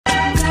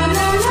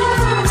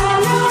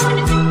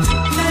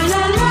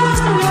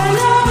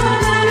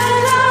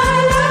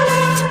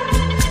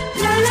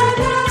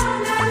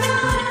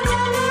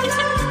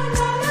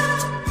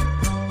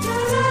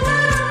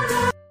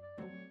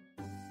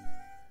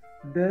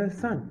the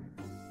sun?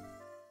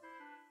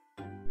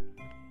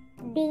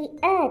 The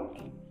earth.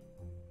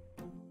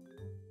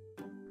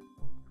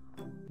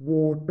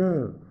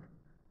 Water.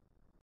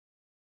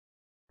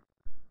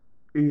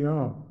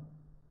 Air.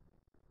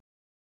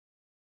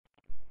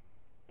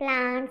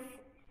 Plants.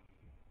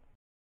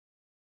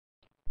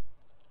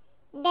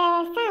 The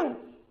sun.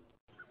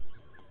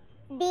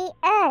 The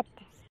earth.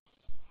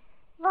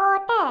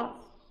 Water.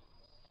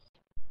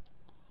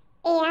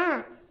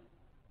 Air.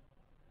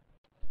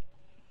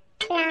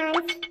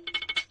 Plants.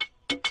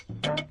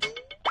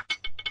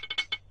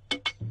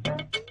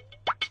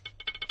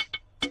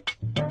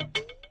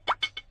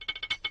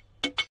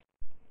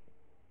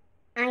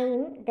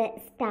 I'm the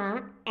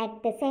star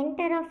at the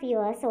center of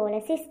your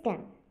solar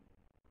system.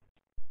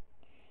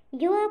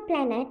 Your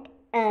planet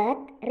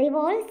Earth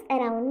revolves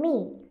around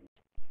me.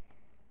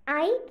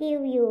 I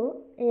give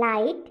you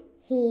light,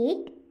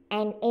 heat,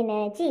 and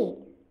energy.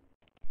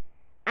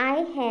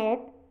 I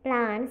help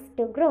plants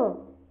to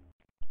grow.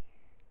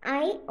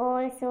 I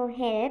also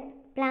help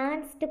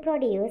plants to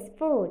produce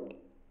food.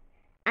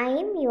 I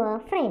am your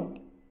friend.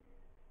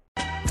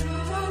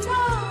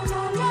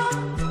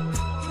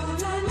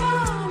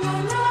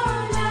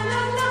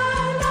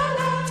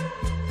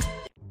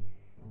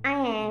 I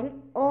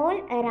am all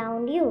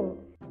around you.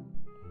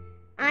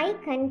 I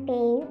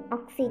contain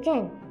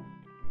oxygen.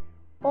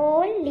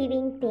 All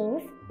living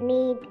things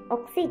need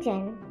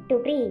oxygen to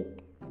breathe.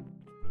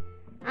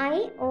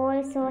 I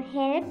also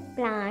help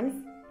plants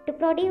to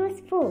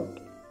produce food.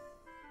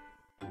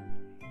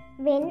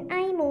 When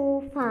I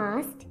move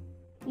fast,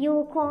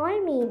 you call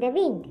me the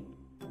wind.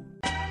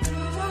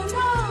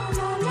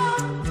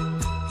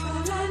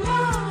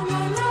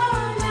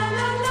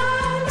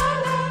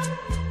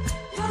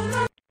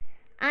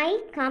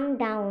 I come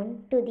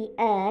down to the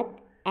earth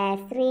as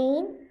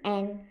rain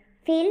and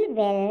fill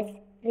wells,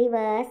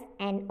 rivers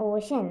and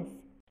oceans.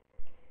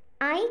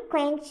 I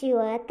quench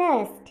your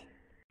thirst.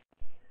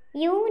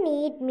 You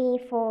need me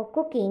for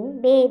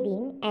cooking,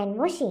 bathing and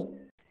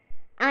washing.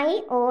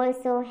 I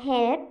also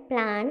help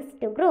plants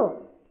to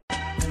grow.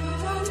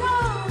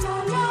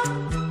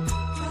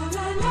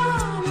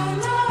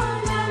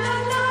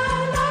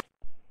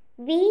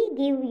 We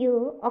give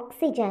you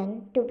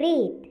oxygen to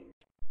breathe.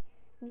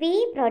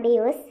 We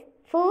produce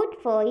food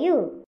for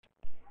you.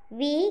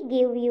 We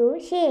give you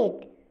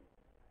shade.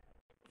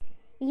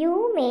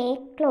 You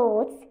make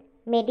clothes,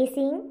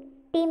 medicine,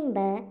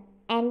 timber,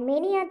 and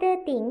many other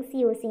things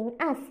using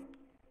us.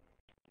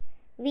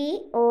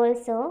 We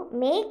also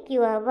make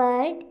your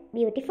world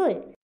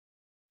beautiful.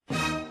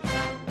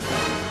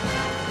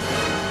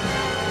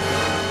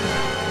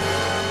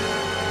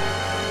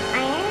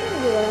 I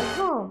am your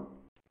home.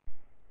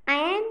 I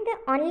am the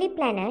only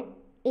planet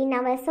in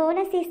our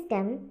solar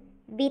system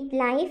with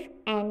life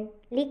and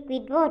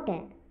liquid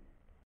water.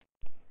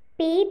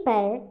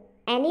 People,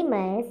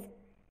 animals,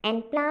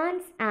 and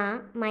plants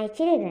are my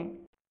children.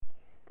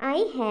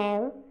 I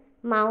have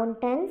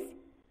mountains,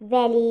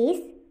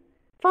 valleys,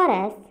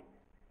 forests,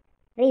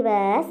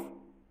 rivers,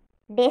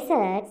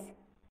 deserts,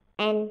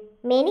 and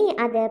many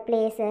other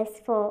places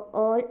for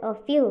all of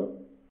you.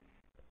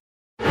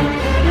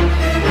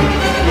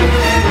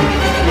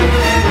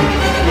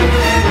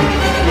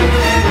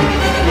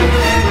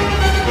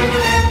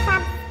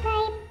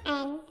 Subscribe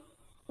and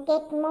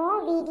get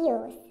more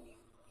videos.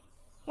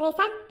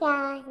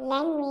 Resakya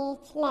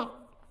Language Lab.